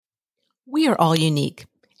We are all unique,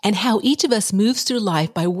 and how each of us moves through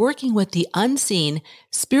life by working with the unseen,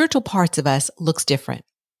 spiritual parts of us looks different.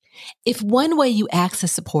 If one way you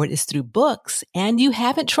access support is through books and you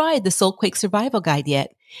haven't tried the Soulquake Survival Guide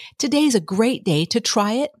yet, today's a great day to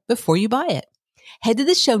try it before you buy it. Head to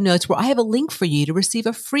the show notes where I have a link for you to receive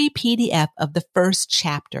a free PDF of the first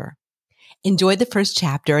chapter. Enjoy the first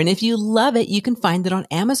chapter, and if you love it, you can find it on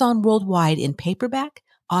Amazon worldwide in paperback,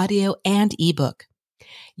 audio, and ebook.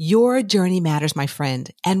 Your journey matters, my friend,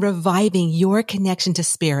 and reviving your connection to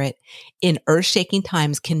spirit in earth-shaking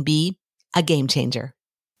times can be a game changer.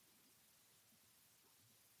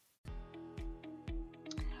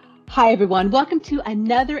 Hi, everyone. Welcome to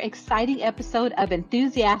another exciting episode of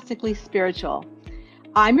Enthusiastically Spiritual.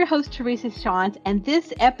 I'm your host, Teresa Shantz, and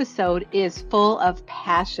this episode is full of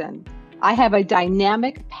passion. I have a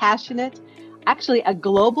dynamic, passionate, actually a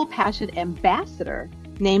global passion ambassador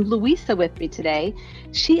named Luisa with me today.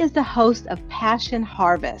 She is the host of Passion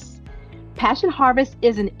Harvest. Passion Harvest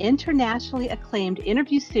is an internationally acclaimed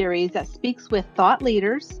interview series that speaks with thought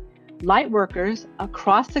leaders, light workers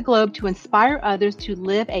across the globe to inspire others to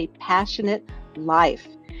live a passionate life,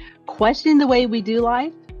 questioning the way we do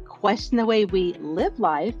life, question the way we live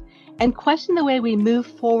life, and question the way we move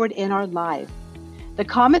forward in our life. The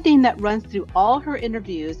common theme that runs through all her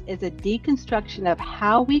interviews is a deconstruction of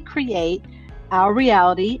how we create our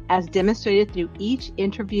reality as demonstrated through each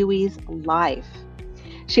interviewee's life.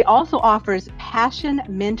 She also offers Passion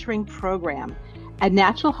Mentoring Program, a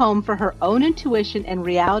natural home for her own intuition and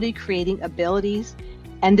reality creating abilities.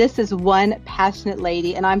 And this is one passionate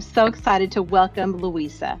lady, and I'm so excited to welcome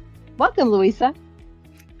Luisa. Welcome, Luisa.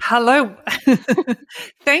 Hello.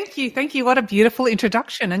 Thank you. Thank you. What a beautiful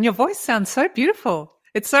introduction. And your voice sounds so beautiful.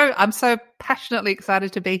 I'm so passionately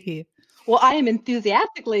excited to be here. Well, I am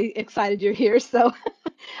enthusiastically excited you're here. So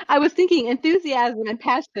I was thinking enthusiasm and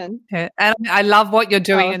passion. Yeah, and I love what you're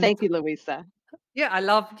doing. Oh, thank you, Luisa. Yeah, I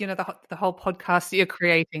love, the whole podcast that you're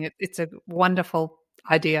creating. It's a wonderful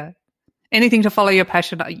idea. Anything to follow your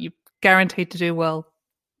passion, you're guaranteed to do well.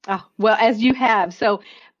 Well, as you have. So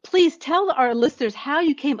please tell our listeners how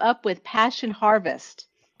you came up with Passion Harvest.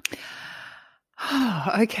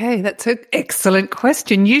 Okay, that's an excellent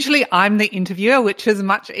question. Usually I'm the interviewer, which is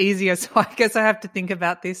much easier, so I guess I have to think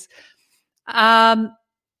about this. In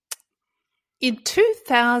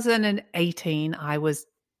 2018,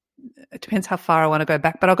 it depends how far I want to go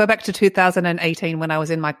back, but I'll go back to 2018 when I was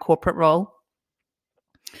in my corporate role.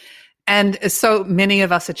 And as so many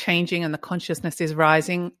of us are changing and the consciousness is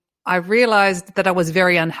rising, I realized that I was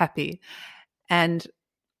very unhappy and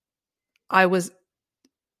I was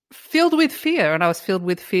filled with fear, and I was filled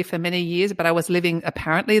with fear for many years, but I was living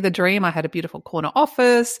apparently the dream. I had a beautiful corner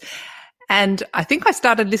office, and I think I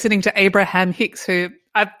started listening to Abraham Hicks, who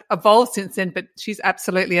I've evolved since then, but she's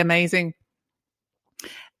absolutely amazing.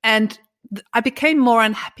 And I became more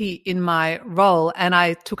unhappy in my role, and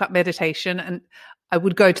I took up meditation, and I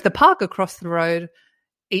would go to the park across the road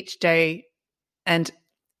each day, and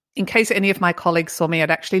in case any of my colleagues saw me,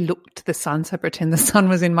 I'd actually look to the sun, so pretend the sun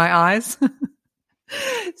was in my eyes.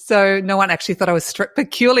 So no one actually thought I was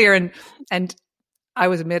peculiar, and I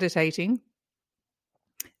was meditating.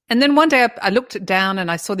 And then one day I looked down and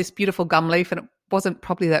I saw this beautiful gum leaf, and it wasn't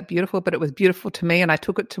probably that beautiful, but it was beautiful to me. And I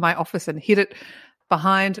took it to my office and hid it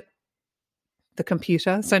behind the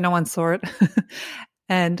computer so no one saw it.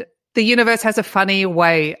 And the universe has a funny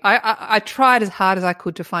way. I tried as hard as I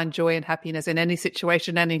could to find joy and happiness in any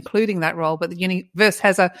situation, and including that role. But the universe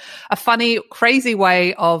has a funny, crazy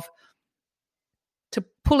way of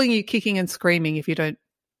pulling you kicking and screaming if you don't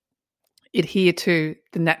adhere to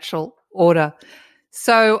the natural order.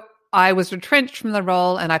 So I was retrenched from the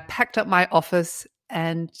role, and I packed up my office,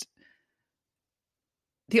 and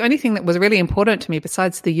the only thing that was really important to me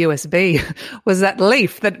besides the USB was that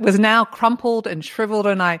leaf that was now crumpled and shriveled.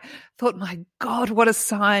 And I thought, my God, what a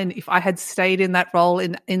sign. If I had stayed in that role,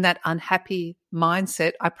 in that unhappy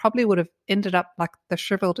mindset, I probably would have ended up like the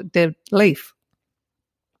shriveled dead leaf.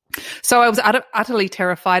 So I was utterly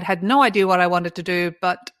terrified, had no idea what I wanted to do,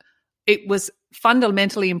 but it was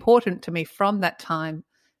fundamentally important to me from that time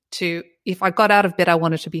to, if I got out of bed, I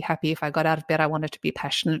wanted to be happy. If I got out of bed, I wanted to be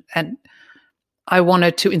passionate, and I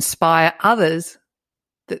wanted to inspire others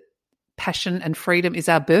that passion and freedom is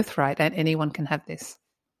our birthright and anyone can have this.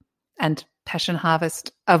 And Passion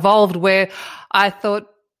Harvest evolved where I thought,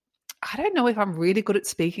 I don't know if I'm really good at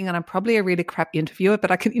speaking, and I'm probably a really crap interviewer, but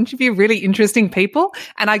I can interview really interesting people,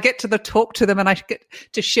 and I get to talk to them, and I get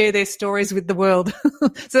to share their stories with the world.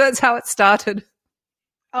 So that's how it started.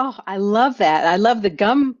 Oh, I love that. I love the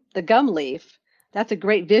gum leaf. That's a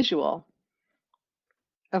great visual.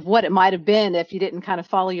 of what it might have been if you didn't kind of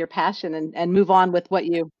follow your passion and move on with what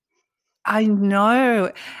you. I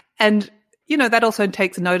know. And, that also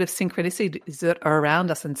takes note of synchronicities that are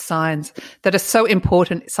around us and signs that are so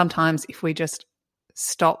important sometimes if we just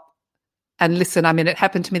stop and listen. I mean, it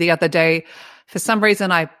happened to me the other day. For some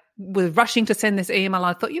reason, I was rushing to send this email.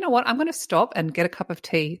 I thought, you know what, I'm going to stop and get a cup of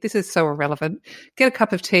tea. This is so irrelevant. Get a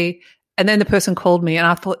cup of tea. And then the person called me and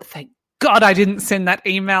I thought, thank God I didn't send that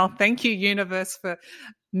email. Thank you, universe, for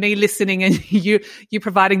me listening and you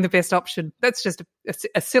providing the best option. That's just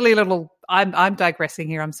a silly little, I'm digressing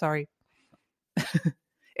here. I'm sorry.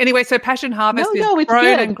 Anyway, so Passion Harvest is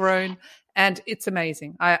grown and grown and it's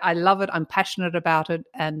amazing. I love it. I'm passionate about it.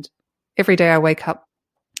 And every day I wake up,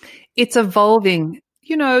 it's evolving.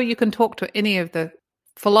 You can talk to any of the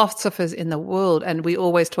philosophers in the world and we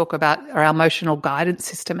always talk about our emotional guidance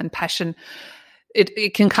system and passion.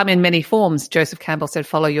 It can come in many forms. Joseph Campbell said,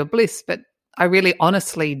 follow your bliss. But I really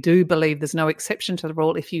honestly do believe there's no exception to the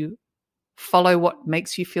rule. If you follow what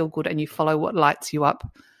makes you feel good and you follow what lights you up,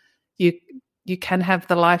 you can have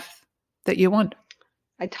the life that you want.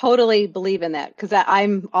 I totally believe in that because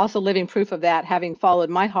I'm also living proof of that, having followed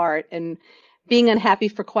my heart and being unhappy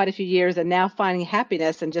for quite a few years and now finding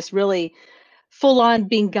happiness and just really full on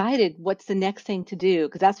being guided. What's the next thing to do?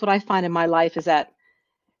 Because that's what I find in my life is that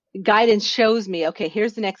guidance shows me, okay,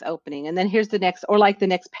 here's the next opening and then here's the next, or like the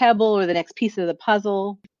next pebble or the next piece of the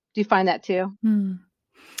puzzle. Do you find that too?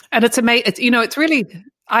 And it's amazing. It's really,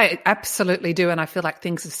 I absolutely do. And I feel like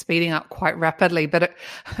things are speeding up quite rapidly, but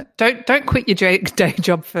don't quit your day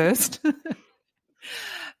job first.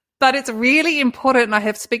 But it's really important. And I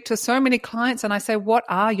have speak to so many clients and I say, what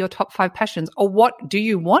are your top 5 passions or what do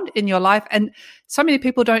you want in your life? And so many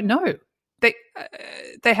people don't know.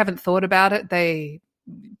 They haven't thought about it.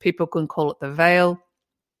 People can call it the veil.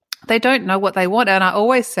 They don't know what they want. And I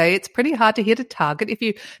always say it's pretty hard to hit a target if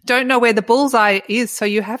you don't know where the bullseye is. So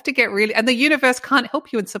you have to and the universe can't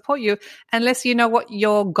help you and support you unless you know what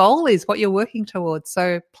your goal is, what you're working towards.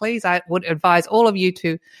 So please, I would advise all of you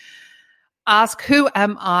to ask, who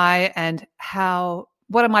am I and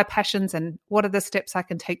what are my passions and what are the steps I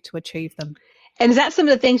can take to achieve them? And is that some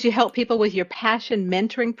of the things you help people with your passion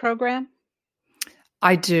mentoring program?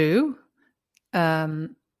 I do.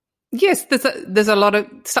 Yes, there's a lot of,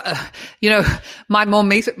 my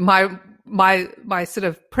sort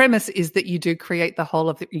of premise is that you do create the whole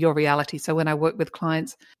of your reality. So when I work with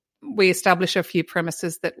clients, we establish a few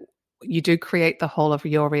premises that you do create the whole of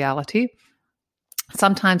your reality.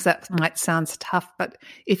 Sometimes that might sound tough, but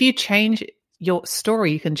if you change your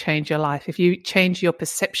story, you can change your life. If you change your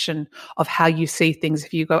perception of how you see things,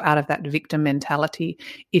 if you go out of that victim mentality,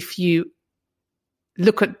 if you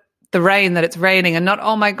look at the rain, that it's raining and not,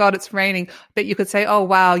 oh my God, it's raining, but you could say, oh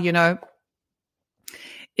wow,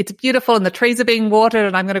 it's beautiful and the trees are being watered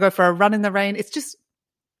and I'm going to go for a run in the rain. It's just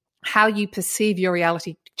how you perceive your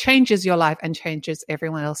reality changes your life and changes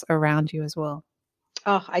everyone else around you as well.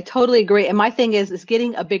 Oh, I totally agree. And my thing is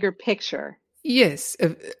getting a bigger picture. Yes,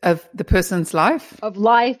 of the person's life. Of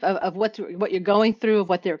life, of what you're going through, of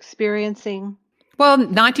what they're experiencing. Well,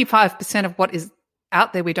 95% of what is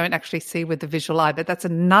out there we don't actually see with the visual eye, but that's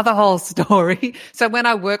another whole story. So when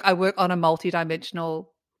I work on a multidimensional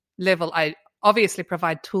level. I obviously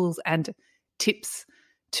provide tools and tips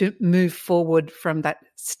to move forward from that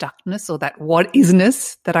stuckness or that what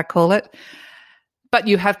isness that I call it. But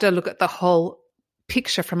you have to look at the whole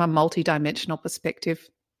picture from a multidimensional perspective.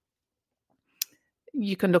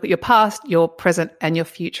 You can look at your past, your present, and your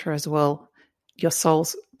future as well, your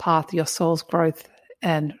soul's path, your soul's growth,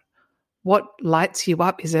 and what lights you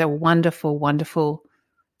up is a wonderful, wonderful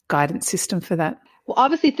guidance system for that. Well,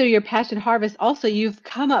 obviously through your Passion Harvest, also you've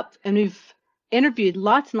come up and you've interviewed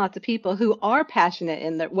lots and lots of people who are passionate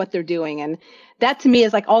in what they're doing. And that to me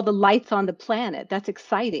is like all the lights on the planet. That's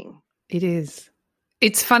exciting. It is.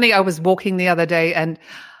 It's funny. I was walking the other day and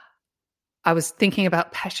I was thinking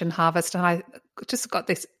about Passion Harvest and I just got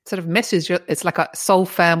this sort of message. It's like a soul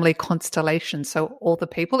family constellation. So all the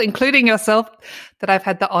people, including yourself, that I've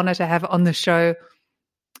had the honor to have on the show,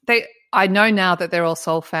 I know now that they're all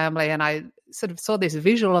soul family. And I sort of saw this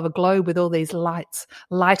visual of a globe with all these lights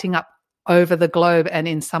lighting up over the globe. And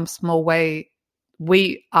in some small way,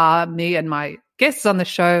 me and my guests on the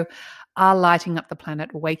show are lighting up the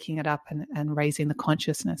planet, waking it up and raising the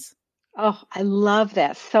consciousness. Oh, I love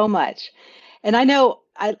that so much. And I know,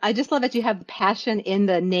 I just love that you have the passion in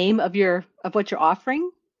the name of what you're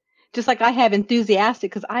offering. Just like I have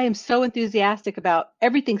enthusiastic, because I am so enthusiastic about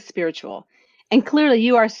everything spiritual. And clearly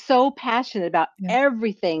you are so passionate about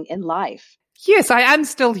everything in life. Yes, I am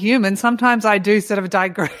still human. Sometimes I do sort of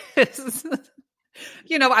digress.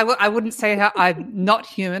 I wouldn't say how I'm not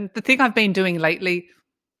human. The thing I've been doing lately,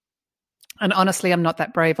 and honestly, I'm not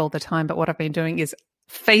that brave all the time, but what I've been doing is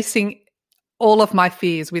facing all of my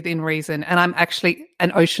fears within reason. And I'm actually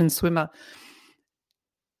an ocean swimmer,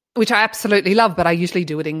 which I absolutely love, but I usually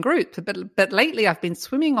do it in groups. But lately I've been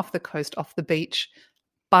swimming off the coast, off the beach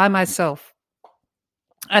by myself.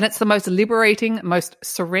 And it's the most liberating, most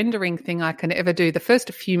surrendering thing I can ever do. The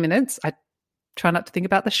first few minutes, I try not to think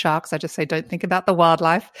about the sharks. I just say, don't think about the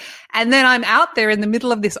wildlife. And then I'm out there in the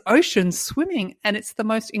middle of this ocean swimming, and it's the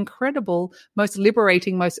most incredible, most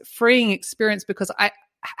liberating, most freeing experience, because I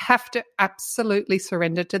have to absolutely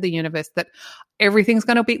surrender to the universe that everything's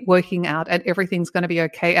going to be working out and everything's going to be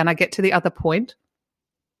okay. And I get to the other point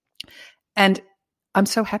and I'm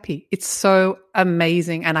so happy. It's so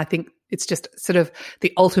amazing. And I think it's just sort of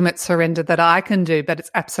the ultimate surrender that I can do, but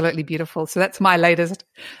it's absolutely beautiful. So that's my latest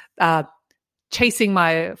facing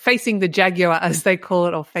the jaguar, as they call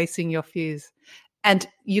it, or facing your fears. And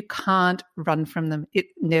you can't run from them. It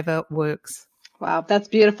never works. Wow, that's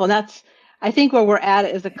beautiful. That's, I think, where we're at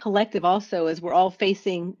as a collective also is we're all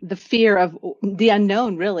facing the fear of the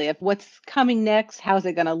unknown, really, of what's coming next. How's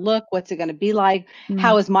it going to look? What's it going to be like?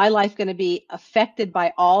 How is my life going to be affected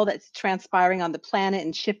by all that's transpiring on the planet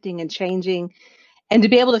and shifting and changing? And to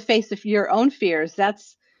be able to face your own fears,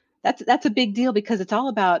 that's a big deal, because it's all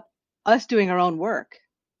about us doing our own work,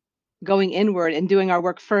 going inward and doing our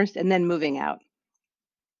work first and then moving out.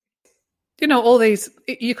 All these,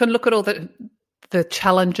 you can look at all the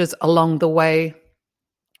challenges along the way,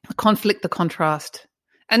 the conflict, the contrast,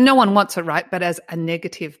 and no one wants it, right? But as a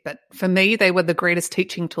negative. But for me, they were the greatest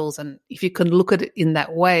teaching tools. And if you can look at it in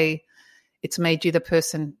that way, it's made you the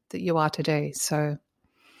person that you are today. So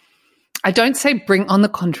I don't say bring on the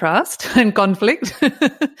contrast and conflict.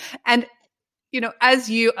 And, as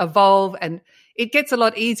you evolve, and it gets a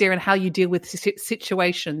lot easier in how you deal with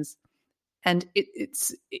situations. And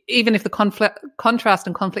it's even if the contrast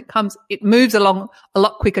and conflict comes, it moves along a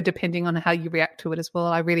lot quicker depending on how you react to it as well.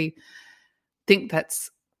 I really think that's,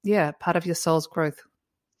 part of your soul's growth.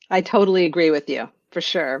 I totally agree with you, for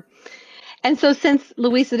sure. And so since,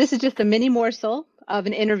 Luisa, this is just a mini morsel of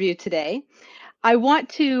an interview today, I want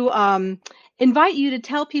to invite you to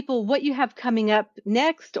tell people what you have coming up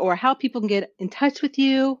next, or how people can get in touch with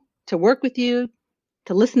you, to work with you,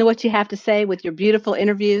 to listen to what you have to say with your beautiful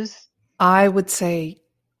interviews. I would say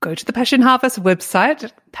go to the Passion Harvest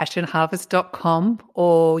website, passionharvest.com,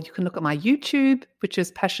 or you can look at my YouTube, which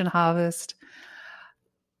is Passion Harvest.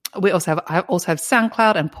 I also have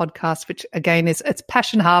SoundCloud and podcasts, which again it's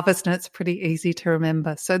Passion Harvest, and it's pretty easy to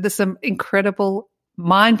remember. So there's some incredible,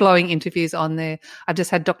 mind-blowing interviews on there. I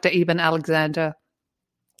just had Dr. Eben Alexander.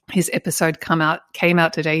 His episode came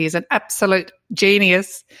out today. He's an absolute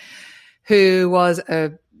genius who was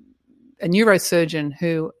a neurosurgeon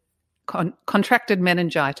who contracted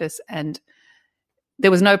meningitis, and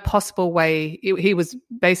there was no possible way. He was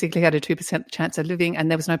basically had a 2% chance of living,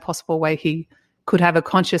 and there was no possible way he could have a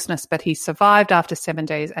consciousness, but he survived after 7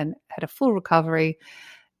 days and had a full recovery.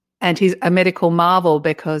 And he's a medical marvel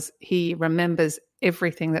because he remembers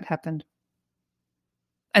everything that happened.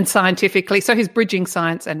 And scientifically, so he's bridging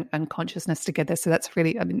science and consciousness together. So that's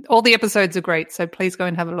really, all the episodes are great. So please go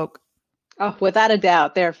and have a look. Oh, without a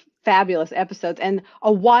doubt. They're fabulous episodes, and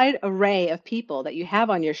a wide array of people that you have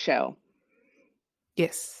on your show.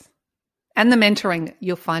 Yes. And the mentoring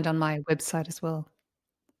you'll find on my website as well.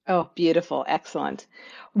 Oh, beautiful. Excellent.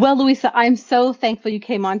 Well, Luisa, I'm so thankful you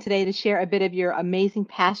came on today to share a bit of your amazing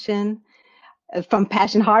passion from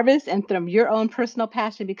Passion Harvest and from your own personal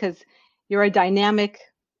passion, because you're a dynamic,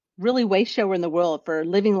 really way shower in the world for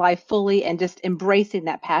living life fully and just embracing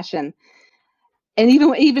that passion. And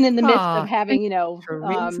even in the midst of having,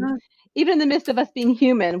 even in the midst of us being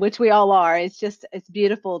human, which we all are, it's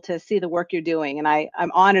beautiful to see the work you're doing. And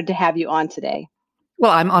I'm honored to have you on today.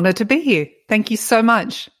 Well, I'm honored to be here. Thank you so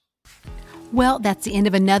much. Well, that's the end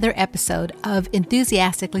of another episode of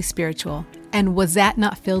Enthusiastically Spiritual. And was that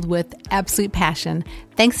not filled with absolute passion?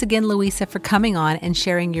 Thanks again, Luisa, for coming on and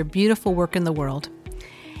sharing your beautiful work in the world.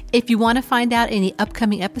 If you want to find out any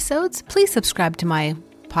upcoming episodes, please subscribe to my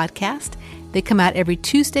podcast. They come out every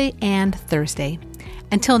Tuesday and Thursday.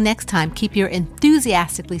 Until next time, keep your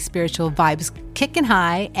enthusiastically spiritual vibes kicking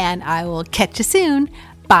high, and I will catch you soon.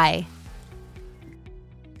 Bye.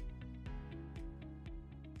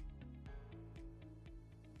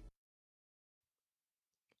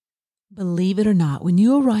 Believe it or not, when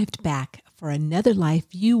you arrived back for another life,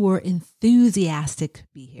 you were enthusiastic to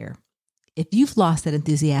be here. If you've lost that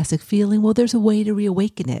enthusiastic feeling, well, there's a way to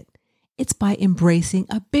reawaken it. It's by embracing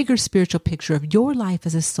a bigger spiritual picture of your life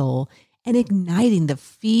as a soul and igniting the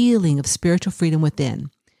feeling of spiritual freedom within.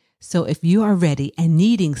 So if you are ready and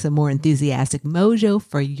needing some more enthusiastic mojo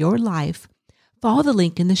for your life, follow the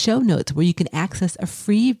link in the show notes where you can access a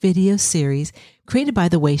free video series created by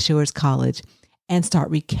the Wayshowers College and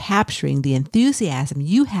start recapturing the enthusiasm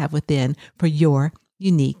you have within for your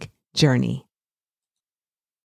unique journey.